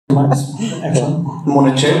Excellent.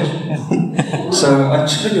 Morning, church. So I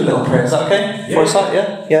should do a little prayer. Is that okay? Before I start,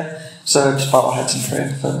 yeah. So just bow our heads in prayer.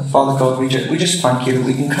 Father God, we just thank you that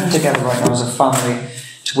we can come together right now as a family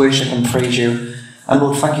to worship and praise you. And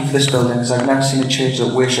Lord, thank you for this building, because I've never seen a church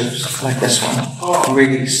that worships like this one.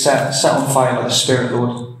 Really set on fire by the Spirit,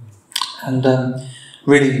 Lord, and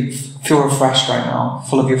really feel refreshed right now,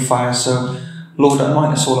 full of your fire. So Lord,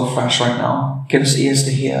 anoint us all afresh right now. Give us ears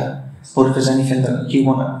to hear. Lord, if there's anything that you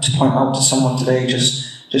want to point out to someone today,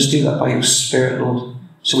 just do that by your Spirit, Lord.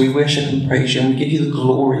 So we worship and praise you, and we give you the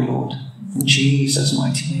glory, Lord. In Jesus'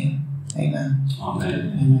 mighty name. Amen.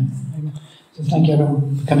 Amen. So thank you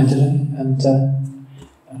everyone for coming today. And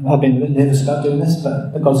I've been a bit nervous about doing this,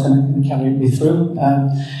 but God's going to carry me through.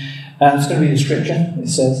 It's going to read a scripture. It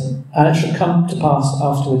says, "And it shall come to pass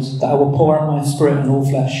afterwards that I will pour out my Spirit on all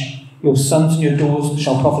flesh. Your sons and your daughters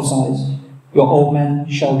shall prophesy. Your old men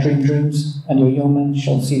shall dream dreams, and your young men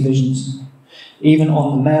shall see visions. Even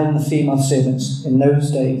on the male and the female servants, in those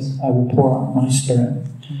days I will pour out my Spirit."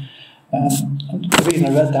 The reason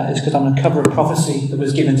I read that is because I'm going to cover a prophecy that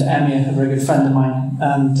was given to Emir, a very good friend of mine.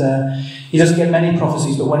 And he doesn't get many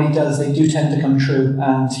prophecies, but when he does, they do tend to come true.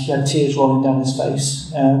 And he had tears rolling down his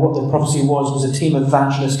face. What the prophecy was a team of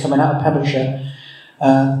evangelists coming out of Pembrokeshire,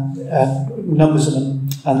 numbers of them,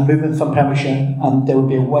 and moving from Pembrokeshire, and there would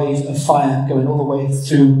be a wave of fire going all the way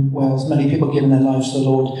through Wales, many people giving their lives to the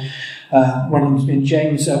Lord. One of them's been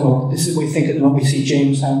James. This is what we think at the moment. We see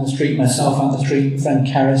James out on the street, myself out on the street, friend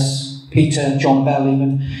Karis, Peter, John Bell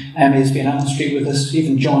even. Emmy's been out on the street with us,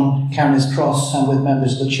 even John carrying his cross, and with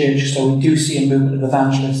members of the church. So we do see a movement of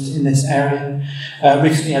evangelists in this area.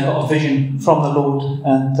 Recently I got a vision from the Lord,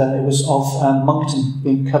 and it was of Moncton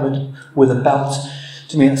being covered with a belt.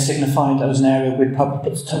 To me, that signified that was an area we'd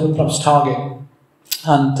perhaps target.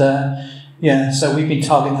 And so we've been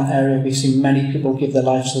targeting that area. We've seen many people give their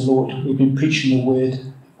lives to the Lord. We've been preaching the word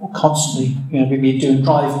constantly. We've been doing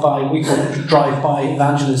drive-by, we call it drive-by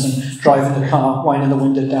evangelism, driving the car, winding the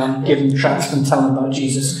window down, giving tracts and telling them about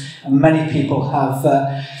Jesus. And many people have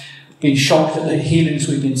been shocked at the healings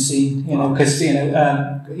we've been seeing, because,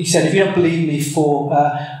 he said, if you don't believe me for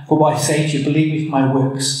what I say to you, believe me for my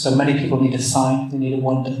works. So many people need a sign, they need a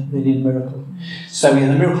wonder, they need a miracle. So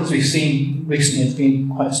the miracles we've seen recently have been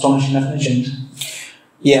quite astonishing, haven't they, James?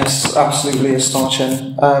 Yes, absolutely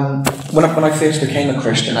astonishing. When I first became a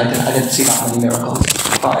Christian, I didn't see that many miracles.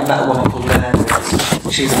 But I met a woman called Lynn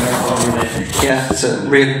Edwards. She's a miracle every day. Yeah, it's a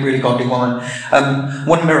really, really godly woman.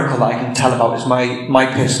 One miracle that I can tell about is my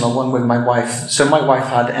personal one with my wife. So my wife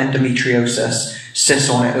had endometriosis, cysts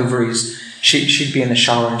on her ovaries. She'd be in the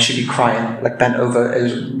shower and she'd be crying, like bent over. It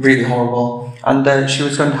was really horrible. And she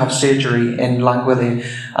was going to have surgery in Langwilly,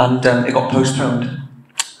 and it got postponed.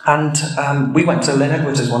 And we went to Lynn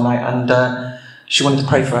Edwards' one night, and she wanted to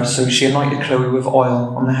pray for us, so she anointed Chloe with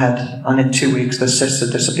oil on the head, and in 2 weeks the cysts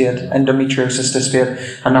had disappeared, endometriosis disappeared,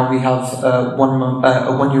 and now we have a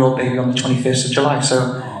 1-year-old baby on the 21st of July,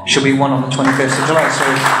 so she'll be 1 on the 21st of July, so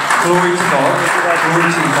glory to God,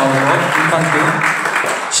 glory to you, Father God, we thank you.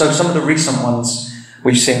 So some of the recent ones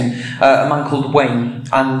we've seen, a man called Wayne,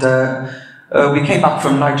 and we came back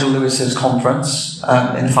from Nigel Lewis's conference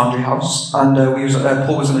in the Foundry House, and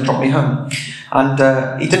Paul was going to drop me home. And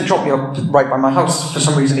he didn't drop me up right by my house. For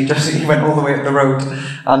some reason, he went all the way up the road,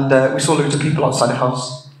 and we saw loads of people outside the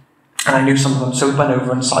house, and I knew some of them. So we went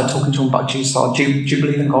over and started talking to him about Jesus. Do you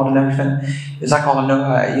believe in God and everything? He's like, oh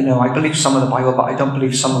no, I believe some of the Bible, but I don't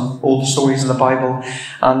believe all the stories in the Bible.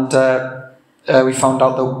 And we found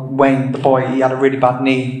out that Wayne, the boy, he had a really bad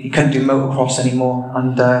knee. He couldn't do motocross anymore,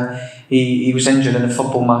 and he was injured in a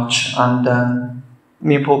football match. And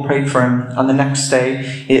me and Paul prayed for him. And the next day,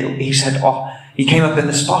 he said, he came up in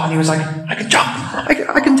the spa and he was like, I can jump,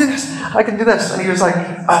 I can do this. And he was like,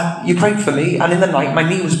 you prayed for me, and in the night my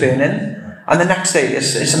knee was burning. And the next day,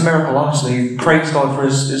 it's a miracle, honestly. Praise God for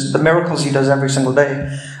the miracles he does every single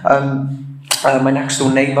day. My next door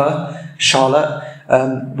neighbour, Charlotte,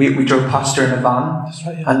 we drove past her in a van. That's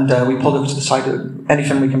right, yeah. And we pulled up to the side of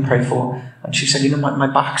anything we can pray for. And she said, my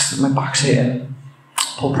back's hurting.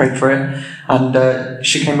 Paul prayed for it, and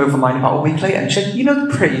she came over mine about a week later, and she said, the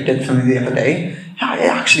prayer you did for me the other day, it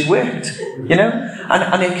actually worked, and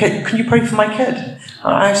a kid, can you pray for my kid? And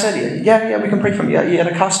I said, yeah, we can pray for him. Yeah, he had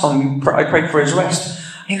a cast on, I prayed for his wrist.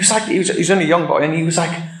 And he was like, he was only a young boy, and he was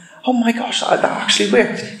like, oh my gosh, that actually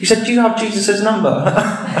worked. He said, do you have Jesus' number?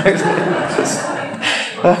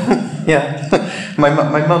 Yeah. My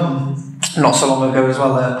mum, not so long ago as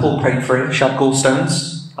well, Paul prayed for her. She had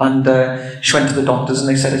gallstones. And she went to the doctors, and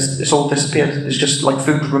they said it's all disappeared. It's just like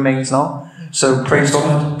food remains now. So praise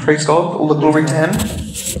God, all the glory to him.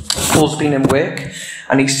 Paul's been in work.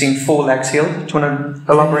 and he's seen 4 legs healed. Do you want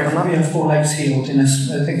to elaborate on that? We have 4 legs healed.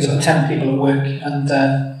 I think there were 10 people at work, and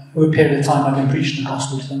over a period of time I've been preaching the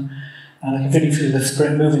gospel to them. And I can really feel the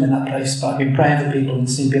Spirit moving in that place, but I've been praying for people and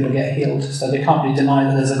seeing people get healed. So they can't really deny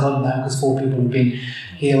that there's a God now, because 4 people have been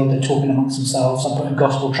healed. They're talking amongst themselves. I'm putting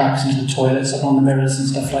gospel tracts into the toilets, I'm on the mirrors and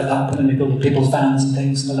stuff like that, putting them in people's vans and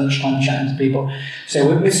things in the lunchtime, chatting to people. So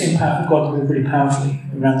we're seeing God move really powerfully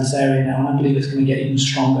around this area now, and I believe it's going to get even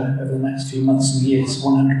stronger over the next few months and years,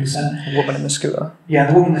 100%. A woman in the scooter? Yeah,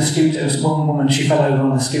 the woman in the scooter. It was one woman, she fell over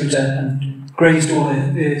on the scooter and grazed all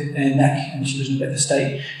her neck, and she was in a bit of a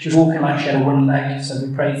state. She was walking like she had a one leg, so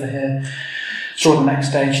we prayed for her. Saw her the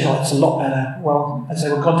next day, and she thought, it's a lot better. Well, I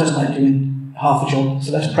said, well, God doesn't like doing half a job,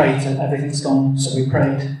 so let's pray till everything's gone. So we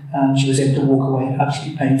prayed, and she was able to walk away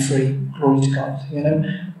absolutely pain-free. Glory to God, you know.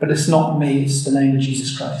 But it's not me, it's the name of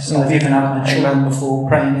Jesus Christ. So I've even had my children before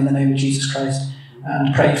praying in the name of Jesus Christ,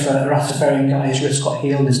 and prayed for a Rastafarian guy. His wrist got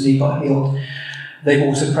healed, his knee got healed. They've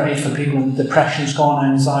also prayed for people, and depression's gone,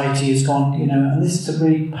 anxiety has gone, you know, and this is a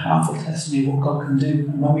really powerful testimony of what God can do.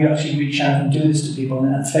 And when we actually reach out and do this to people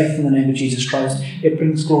and have faith in the name of Jesus Christ, it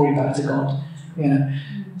brings glory back to God, you know.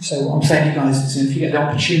 So what I'm saying to you guys is, if you get the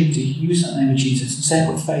opportunity, use that name of Jesus and say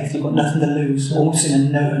it with faith. You've got nothing to lose. Almost in a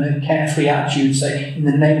note and a carefree attitude, say, in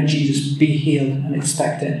the name of Jesus, be healed, and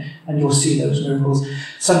expect it, and you'll see those miracles.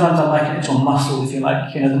 Sometimes I liken it to a muscle, if you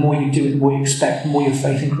like. You know, the more you do it, the more you expect, the more your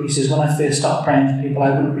faith increases. When I first started praying for people, I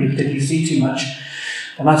wouldn't really particularly see too much.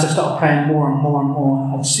 And as I started praying more and more and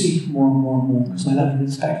more, I'd see more and more and more, because my level of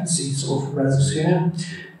expectancy sort of rose, you know.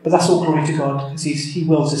 But that's all glory to God, because He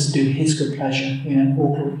wills us to do His good pleasure. You know,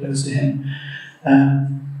 all glory goes to Him.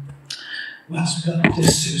 What else we got?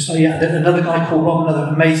 So yeah, another guy called Rob,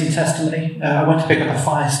 another amazing testimony. I went to pick up a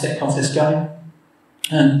fire stick off this guy,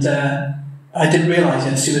 and I didn't realise he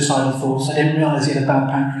had suicidal thoughts. I didn't realise he had a bad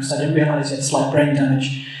pancreas. I didn't realise he had slight brain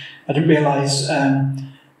damage. I didn't realise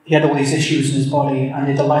he had all these issues in his body, and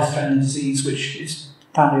he had a life-threatening disease, which his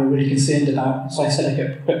family were really concerned about. So I said I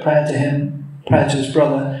could put prayer to him, prayer to his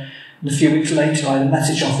brother, and a few weeks later I had a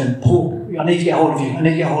message off him, Paul, I need to get hold of you,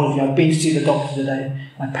 I've been to see the doctor today,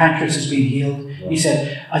 my pancreas has been healed. He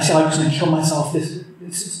said, I was going to kill myself, I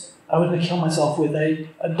was going to kill myself with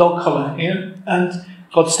a dog collar, you know, and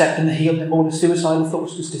God stepped in and healed him. All the suicidal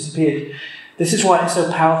thoughts just disappeared. This is why it's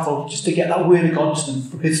so powerful, just to get that word of God to them,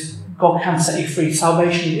 because God can set you free.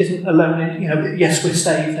 Salvation isn't alone in, you know, yes, we're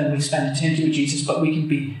saved and we spend eternity with Jesus, but we can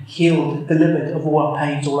be healed, delivered of all our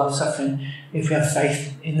pains, all our suffering, if we have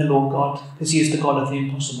faith in the Lord God, because He is the God of the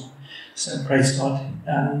impossible. So praise God.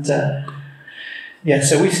 And yeah,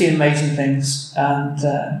 so we see amazing things,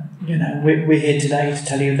 and you know, we're here today to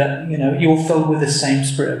tell you that, you know, you're filled with the same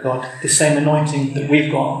Spirit of God, the same anointing that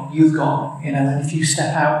we've got, you've got, you know, and if you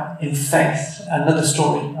step out in faith. Another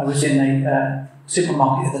story, I was in a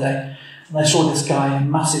supermarket the other day, and I saw this guy, a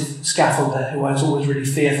massive scaffolder, who I was always really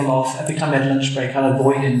fearful of. Every time I had lunch break, I'd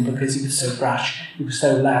avoid him because he was so brash, he was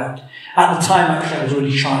so loud. At the time, actually, I was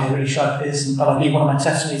really shy person, but I believe one of my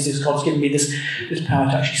testimonies is God's given me this power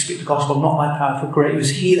to actually speak the gospel, not my power, for great. It was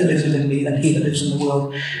He that lives within me than he that lives in the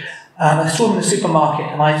world. And I saw him in the supermarket,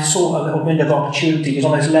 and I saw a little window of opportunity. He was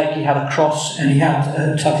on his leg, he had a cross, and he had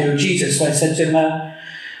a tattoo of Jesus. So I said to him,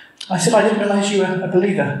 I didn't realise you were a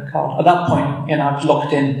believer, Carl. At that point, you know, I was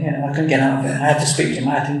locked in, you know, I couldn't get out of it. I had to speak to him,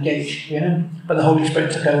 I had to engage, you know. But the Holy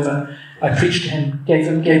Spirit took over. I preached to him, gave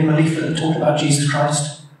him a leaflet and talked about Jesus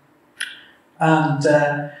Christ.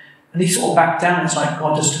 And he sort of backed down. It's like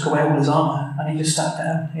God just took away all his armour, and he just sat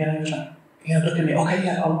down, you know. He was like, you know, look at me, okay,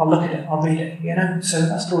 yeah, I'll look at it, I'll read it, you know. So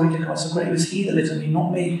that's glory to God. So great, it was He that lives in me,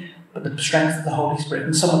 not me, but the strength of the Holy Spirit.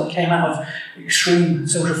 And someone that came out of extreme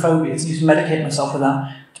social phobias, used to medicate myself with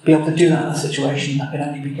that, to be able to do that in that situation, that could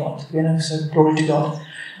only be God, you know. So glory to God.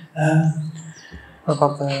 What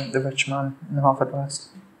about the rich man in the Harvard West?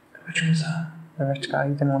 Which one was that? The rich guy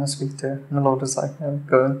you didn't want to speak to, and the Lord was like,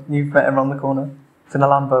 go on. You've met him around the corner. It's in a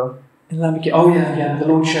Lambo. In Lamborghini. Oh yeah. The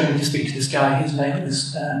Lord showed me to speak to this guy. His name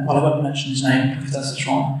was, well, I won't mention his name because that's a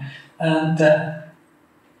trauma. And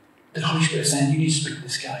the Holy Spirit saying, you need to speak to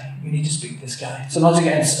this guy. You need to speak to this guy. Sometimes I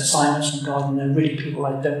get assignments from God, and they're really people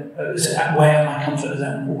I don't, way out of my comfort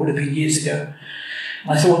zone, or would have been years ago.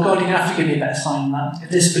 And I thought, well, God, you're going to have to give me a better sign than that. If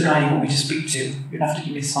this is the guy you want me to speak to, you're going to have to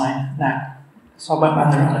give me a sign now. So I went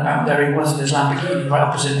round the roundabout, there he was in his Lamborghini right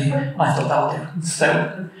opposite me, and I thought, that'll do.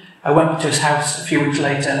 So I went to his house a few weeks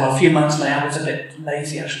later, well, a few months later. I was a bit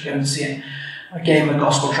lazy actually going to see him. I gave him a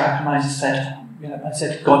gospel tract, and I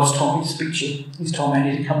said, God's told me to speak to you. He's told me I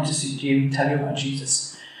need to come to see you and tell you about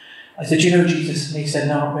Jesus. I said, do you know Jesus? And he said,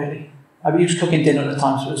 no, not really. He was cooking dinner at the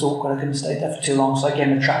time, so it was awkward. I couldn't stay there for too long, so I gave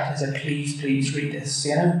him a tract. I said, please read this,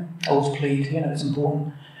 I always plead, it's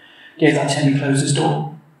important. Gave that to him, he closed his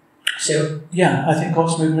door. So, yeah, I think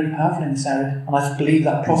God's moving really powerfully in this area, and I believe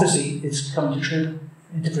that prophecy is coming to true,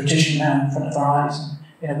 into fruition now in front of our eyes,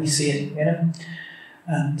 and, we see it,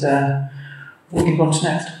 and what do you want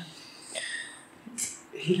next?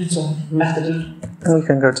 Healings or method. We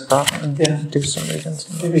can go to that and do some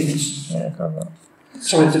readings. Yeah, go on that.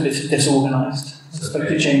 Sorry, it's a bit disorganised. I spoke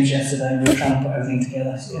to James yesterday and we were trying to put everything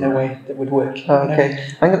together in a way that would work.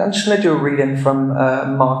 Okay. I'm just going to do a reading from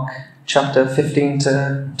Mark chapter 15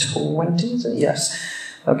 to 20, is it? Yes.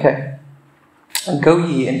 Okay. And go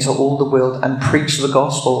ye into all the world and preach the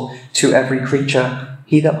gospel to every creature.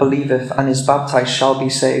 He that believeth and is baptized shall be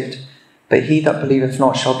saved, but he that believeth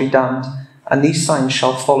not shall be damned. And these signs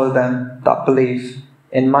shall follow them that believe.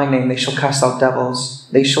 In my name they shall cast out devils.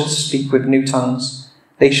 They shall speak with new tongues.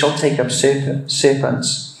 They shall take up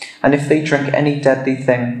serpents. And if they drink any deadly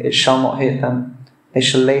thing, it shall not hurt them. They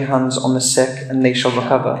shall lay hands on the sick, and they shall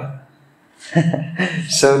recover.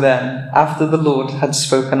 So then, after the Lord had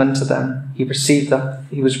spoken unto them, he was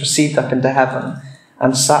received up into heaven,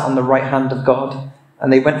 and sat on the right hand of God.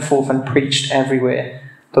 And they went forth and preached everywhere.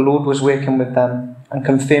 The Lord was working with them, and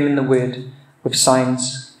confirming the word with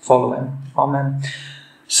signs following. Amen.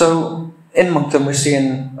 So in Moncton we're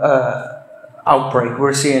seeing outbreak.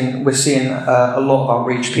 We're seeing a lot of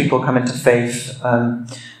outreach. People come into faith.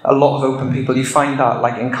 A lot of open people. You find that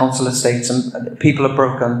like in council estates, and people are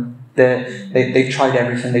broken. They've tried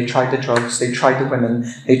everything. They tried the drugs. They tried the women.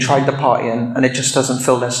 They tried the partying, and it just doesn't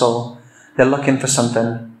fill their soul. They're looking for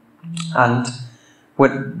something, and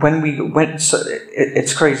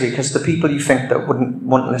it's crazy because the people you think that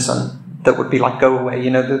won't listen, that would be like, go away,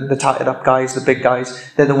 the tatted up guys, the big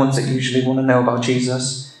guys, they're the ones that usually want to know about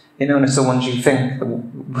Jesus, and it's the ones you think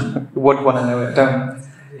would want to know it, don't.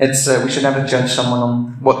 We should never judge someone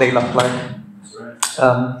on what they look like.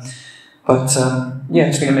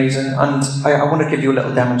 It's been amazing, and I want to give you a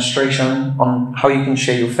little demonstration on how you can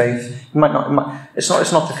share your faith. It's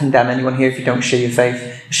not to condemn anyone here if you don't share your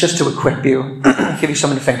faith. It's just to equip you, give you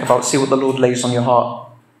something to think about, see what the Lord lays on your heart.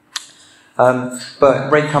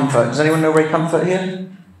 But Ray Comfort, does anyone know Ray Comfort here?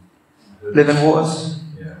 Living Waters?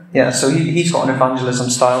 Yeah, so he's got an evangelism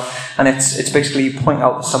style, and it's basically you point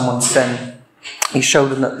out someone's sin, you show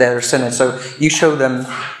them that they're a sinner, so you show them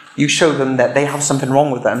that they have something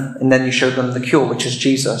wrong with them, and then you show them the cure, which is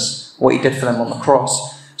Jesus, what he did for them on the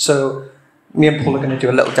cross. So me and Paul are going to do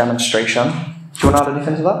a little demonstration. Do you want to add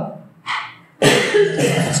anything to that?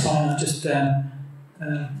 That's fine. I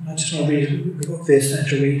just want to read. We've got verse there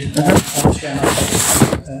to read. I'll share my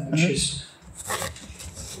faith, which is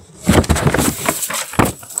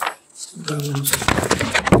Romans.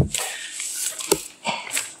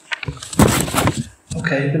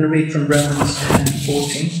 Okay, I'm going to read from Romans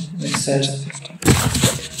 10:14. It says,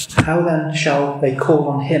 "How then shall they call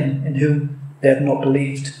on him in whom they have not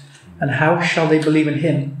believed? And how shall they believe in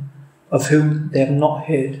him of whom they have not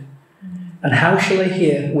heard? And how shall they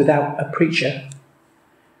hear without a preacher?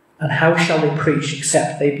 And how shall they preach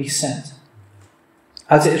except they be sent?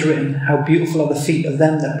 As it is written, how beautiful are the feet of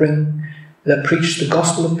them that preach the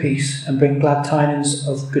gospel of peace and bring glad tidings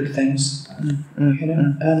of good things."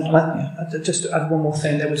 Just to add one more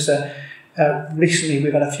thing, there was recently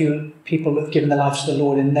we've had a few people that have given their lives to the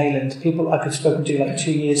Lord in Nayland. People I've spoken to like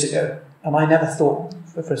 2 years ago, and I never thought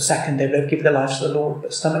for a second they would have given their lives to the Lord,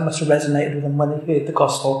 but something must have resonated with them when they heard the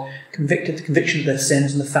gospel, the conviction of their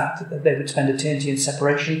sins, and the fact that they would spend eternity in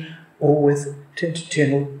separation or with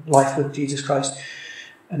eternal life with Jesus Christ.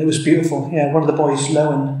 And it was beautiful. Yeah, one of the boys,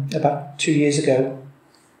 Lowen, about 2 years ago,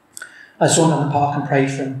 I saw him in the park and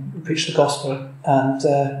prayed for him, preached the gospel, and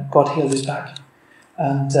God healed his back.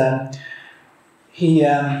 And he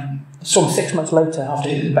saw him 6 months later after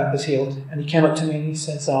his back was healed, and he came up to me and he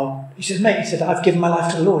says, mate, I've given my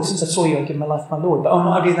life to the Lord. Since I saw you, I've given my life to my Lord. But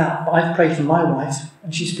not only that, but I've prayed for my wife,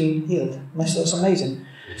 and she's been healed. And I said, that's amazing.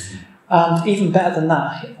 And even better than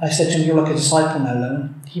that, I said to him, you're like a disciple now,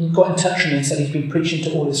 Lowen. He got in touch with me and said he's been preaching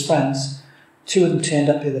to all his friends. 2 of them turned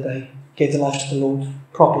up the other day, gave their life to the Lord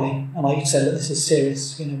properly. And I said, look, this is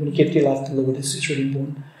serious. When you give your life to the Lord, it's really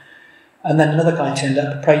important. And then another guy turned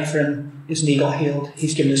up, prayed for him, his knee got healed,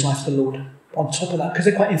 he's given his life to the Lord. On top of that, because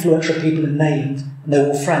they're quite influential people in Nayland, and they're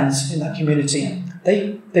all friends in that community,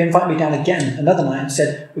 they invited me down again another night and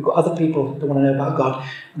said, we've got other people that want to know about God.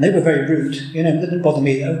 And they were very rude, they didn't bother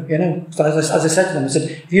me though, So as I said to them, I said,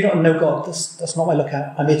 if you don't know God, that's not my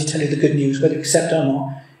lookout. I'm here to tell you the good news, whether you accept it or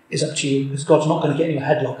not is up to you, because God's not going to get in your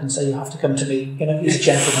headlock and say you have to come to me, he's a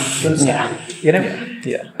gentleman, you understand?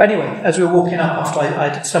 Yeah. But anyway, as we were walking up, after I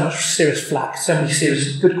had so much serious flack, so many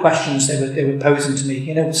serious good questions they were posing to me,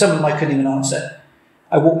 you know, some of them I couldn't even answer.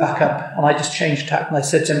 I walked back up and I just changed tack and I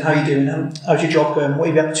said to him, "How are you doing? How's your job going? What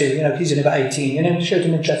are you up to?" You know, he's only about 18. You know, showed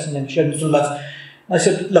him interest in him, showed him some love. And I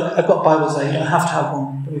said, "Look, I've got Bibles there. You don't have to have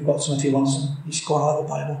one, but we've got some if you want some." He's gone, "I have a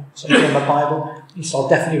Bible." So I gave him a Bible. He said, "I'll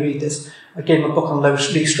definitely read this." I gave him a book on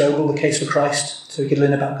Lee Strobel, The Case for Christ, so he could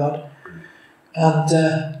learn about God. And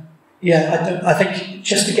I think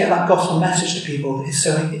just to get that gospel message to people is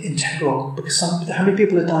so integral, because how many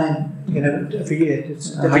people are dying, you know, every year?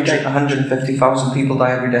 Every day. 150,000 people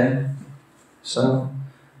die every day. So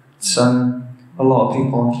it's a lot of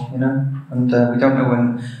people, you know, and we don't know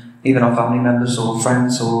when even our family members or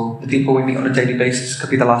friends or the people we meet on a daily basis could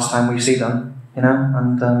be the last time we see them, you know,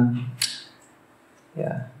 and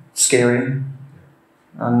it's scary.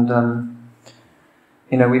 And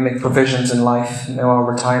you know, we make provisions in life, you know, our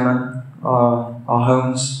retirement, our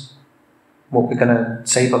homes, what we're going to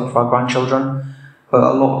save up for our grandchildren. But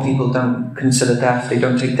a lot of people don't consider death. They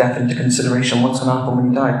don't take death into consideration. What's going to happen when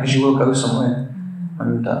you die? Because you will go somewhere.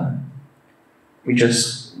 And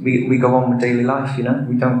we go on with daily life, you know.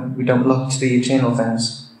 We don't look to the eternal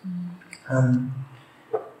things.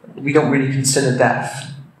 We don't really consider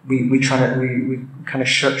death. We kind of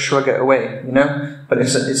shrug it away, you know. But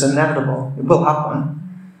it's inevitable. It will happen.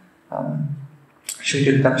 Should we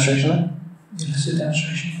do the demonstration then? Yes, a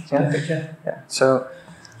demonstration. Yeah. So,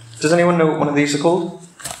 does anyone know what one of these are called?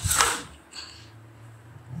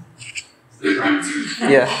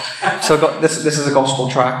 Yeah. So I've got this. This is a gospel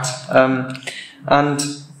tract, and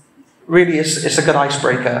really, it's a good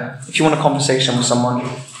icebreaker. If you want a conversation with someone,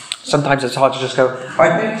 sometimes it's hard to just go, "All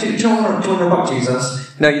right, do you want to know about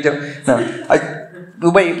Jesus?" No, you don't. No. The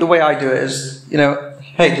way I do it is, you know,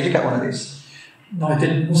 "Hey, did you get one of these?" No, I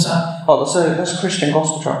didn't. What's that? Oh, that's a Christian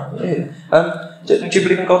gospel tract. Yeah. Do you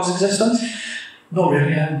believe in God's existence? Not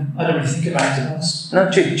really. I don't really think about it, to be honest.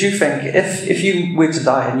 No. Do you think if you were to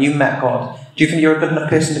die and you met God, do you think you're a good enough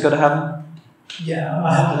person to go to heaven? Yeah,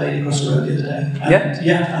 I helped a lady across the road the other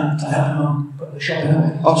day. And I helped her mum put the shopping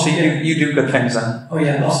away. Oh, so you do good things then? Oh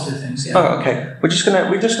yeah, lots of good things. Yeah. Oh, okay. We're just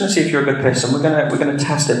gonna see if you're a good person. We're gonna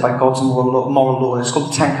test it by God's moral law. It's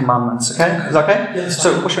called the 10 Commandments. Okay, is that okay? Yeah.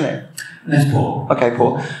 So, what's your name? My name's Paul. Okay,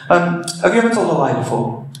 Paul. Have you ever told a lie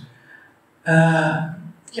before?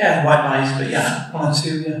 Yeah, white lies, but yeah, one or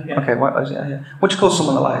two. Yeah. Okay, white lies. Yeah. What do you call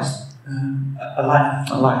someone that lies? A liar.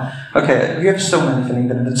 A liar. Okay. Have you ever stolen anything,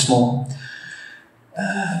 even if it's small?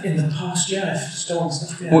 In the past, yeah, I've stolen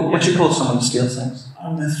stuff. Yeah. What do you call someone that steals things?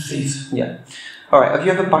 I'm a thief. Yeah. All right. Have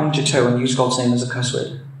you ever banged your toe and used God's name as a cuss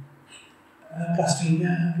word? Blasphemy.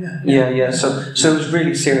 Yeah. Yeah. So it was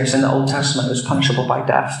really serious. In the Old Testament, it was punishable by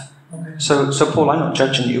death. Okay. So Paul, I'm not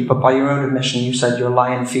judging you, but by your own admission, you said you're a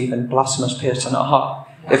lying, thief, and blasphemous person at heart.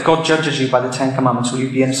 If God judges you by the 10 Commandments, will you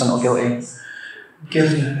be innocent or guilty?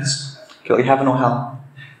 Guilty, I guess. Guilty, heaven or hell?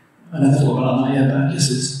 I never thought about that, but I guess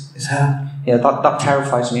it's hell. Yeah, that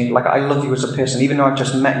terrifies me. Like, I love you as a person. Even though I've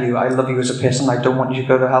just met you, I love you as a person. I don't want you to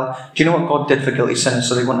go to hell. Do you know what God did for guilty sinners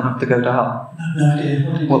so they wouldn't have to go to hell? No idea.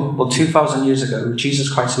 What did he do? Well, 2,000 years ago,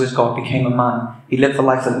 Jesus Christ, who is God, became a man. He lived the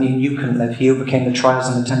life that me and you couldn't live. He overcame the trials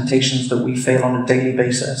and the temptations that we fail on a daily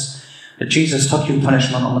basis. But Jesus took your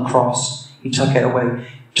punishment on the cross. He took it away.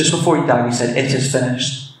 Just before he died, he said, "It is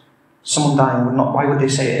finished." Someone dying would not. Why would they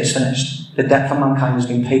say it is finished? The debt for mankind has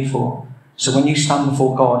been paid for. So when you stand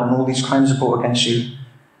before God and all these crimes are brought against you,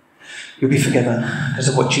 you'll be forgiven because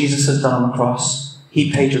of what Jesus has done on the cross.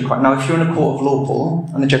 He paid your crime. Now, if you're in a court of law, Paul,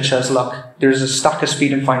 and the judge says, "Look, there is a stack of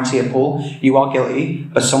speeding fines here, Paul. You are guilty,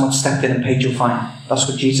 but someone stepped in and paid your fine." That's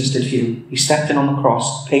what Jesus did for you. He stepped in on the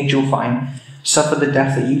cross, paid your fine, suffered the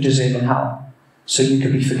death that you deserve in hell, so you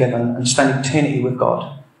could be forgiven and spend eternity with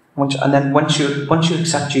God. And then once you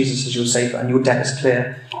accept Jesus as your Saviour and your debt is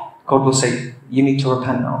clear, God will say, "You need to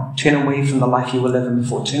repent now. Turn away from the life you were living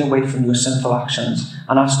before. Turn away from your sinful actions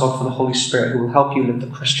and ask God for the Holy Spirit who will help you live the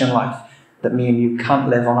Christian life that me and you can't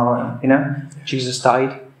live on our own." You know, Jesus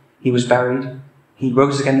died, he was buried, he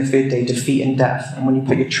rose again the third day, defeating death. And when you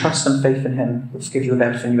put your trust and faith in him, he'll forgive you of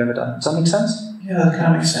everything you've ever done. Does that make sense? Yeah, that kind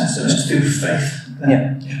of makes sense. So it's to do with faith.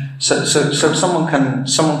 Yeah. So someone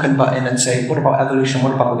can butt in and say, "What about evolution?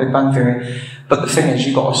 What about the Big Bang Theory?" But the thing is,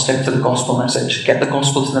 you've got to stick to the gospel message. Get the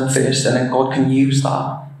gospel to them first, and then God can use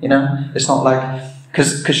that. You know, it's not like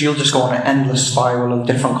because you'll just go on an endless spiral of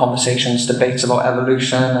different conversations, debates about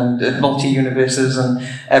evolution and multi-universes and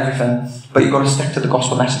everything. But you've got to stick to the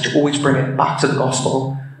gospel message. Always bring it back to the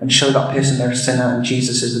gospel and show that person they're a sinner and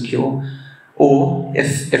Jesus is the cure. Or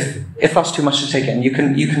if that's too much to take in, you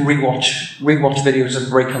can rewatch videos of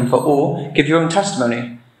Break Comfort, or give your own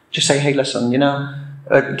testimony. Just say, "Hey, listen, you know,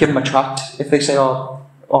 give them a tract. If they say, oh,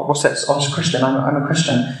 what's that? Oh, it's a Christian. I'm a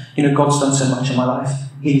Christian. You know, God's done so much in my life.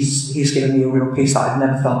 He's given me a real peace that I've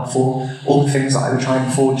never felt before. All the things that I was trying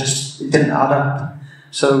before just didn't add up.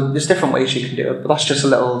 So there's different ways you can do it, but that's just a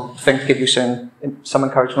little thing to give you some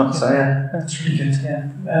encouragement. So yeah, that's really good.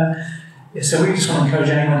 So we just want to encourage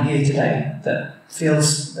anyone here today that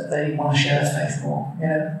feels that they want to share their faith more. You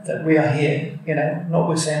know, that we are here. You know, not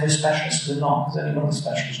we're saying we're specialists, we're not. There's only one that's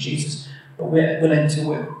special is Jesus. But we're willing to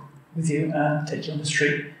work with you and take you on the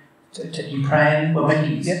street, to take you praying. We'll make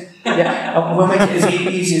it easy. We'll make it as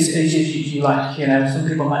easy as you like. You know, some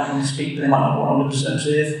people might want to speak, but they might not want to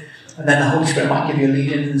observe. And then the Holy Spirit might give you a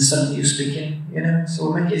lead in and suddenly you're speaking. You know, so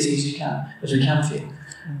we'll make it as easy as we can for you.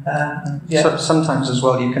 So sometimes as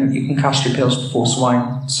well, you can cast your pearls before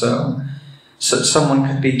swine. So someone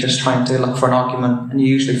could be just trying to look for an argument, and you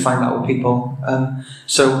usually find that with people.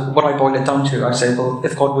 So what I boil it down to, I say, well,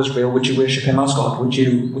 if God was real, would you worship him as God? Would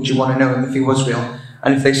you want to know him if he was real?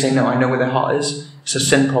 And if they say no, I know where their heart is. It's a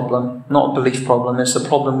sin problem, not a belief problem. It's the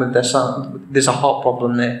problem with their son. There's a heart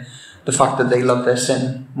problem there. The fact that they love their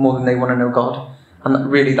sin more than they want to know God.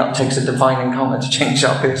 And really that takes a divine encounter to change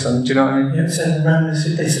that person. Do you know what I mean? Yeah, it says in Romans,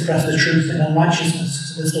 they suppress the truth in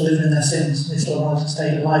unrighteousness, so they're still living in their sins. They still want to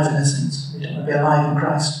stay alive in their sins. They don't want to be alive in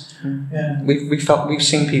Christ. Yeah. We've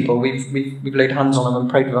seen people, we've laid hands on them and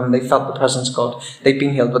prayed with them, they felt the presence of God. They've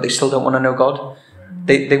been healed, but they still don't want to know God.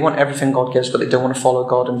 They want everything God gives, but they don't want to follow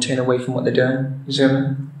God and turn away from what they're doing. You see what I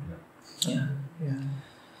mean?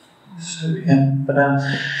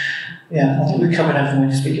 I think we've covered everything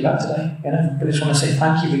we speak about today. You know, but I just want to say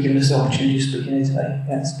thank you for giving us the opportunity to speak here today.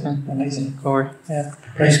 Yeah, it's been amazing. Glory. Yeah,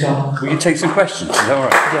 praise God. We can take some questions. Is that all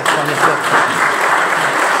right? Yes,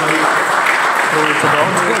 Glory to God.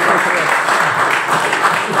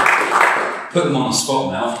 Put them on the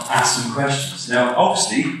spot now. Ask some questions. Now,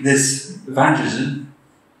 obviously, there's evangelism.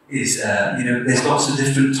 There's lots of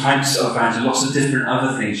different types of evangelism, lots of different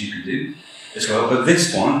other things you can do as well. But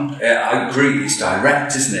this one, I agree, it's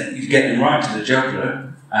direct, isn't it? You're getting right to the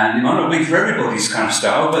jugular, and it might not be for everybody's kind of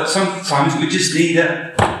style, but sometimes we just need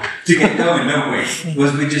to get going, don't we?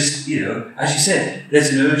 Because we just, as you said, there's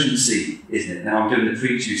an urgency, isn't it? Now I'm doing the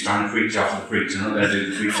preach, who's trying to preach after the preach, I'm not going to do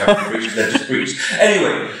the preach after the preach, because they just preach.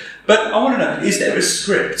 Anyway, but I want to know, is there a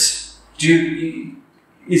script?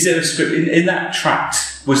 Is there a script in that tract?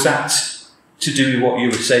 Was that to do with what you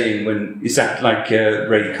were saying? Is that like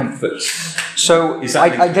Ray Comfort? So these are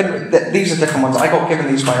different ones. I got given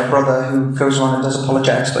these by a brother who goes on and does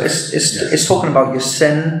apologetics, but it's talking about your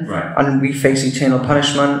sin, right, and we face eternal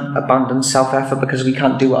punishment, abandon self-effort because we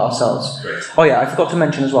can't do it ourselves. Right. Oh yeah, I forgot to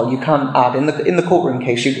mention as well, you can add in the courtroom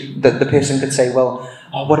case, the person could say, well,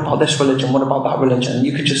 what about this religion? What about that religion?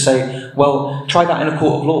 You could just say, well, try that in a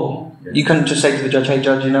court of law. You couldn't just say to the judge, hey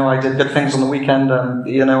judge, I did good things on the weekend, I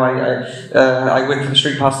work for the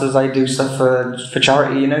street pastors, I do stuff for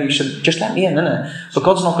charity, you should just let me in, innit? But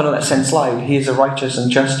God's not going to let sin slide. He is a righteous and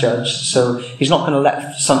just judge, so he's not going to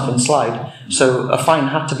let something slide. So a fine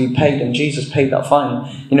had to be paid, and Jesus paid that fine.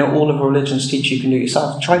 All of religions teach you can do it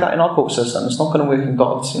yourself. Try that in our court system. It's not going to work in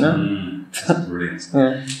God's, Brilliant.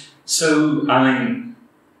 Yeah. So,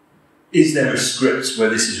 is there a script where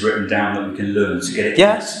this is written down that we can learn to get it?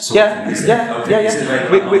 Yeah. Okay.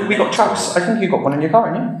 We got tracks. I think you've got one in your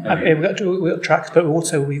car, haven't you? Okay. We've got tracks, but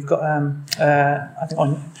we've got I think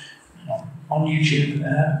on YouTube,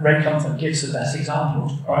 Ray Comfort gives the best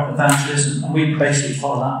example of evangelism, and we basically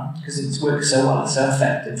follow that because it's worked so well, it's so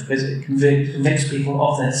effective, because it convicts people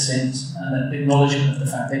of their sins and the acknowledgement of the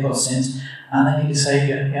fact they've got sins and they need a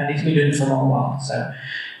saviour. And he's been doing it for a long while, so.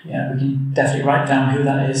 Yeah, we can definitely write down who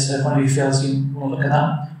that is. So if one of you feels you want to look at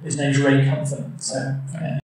that, his name's Ray Comfort. So, yeah.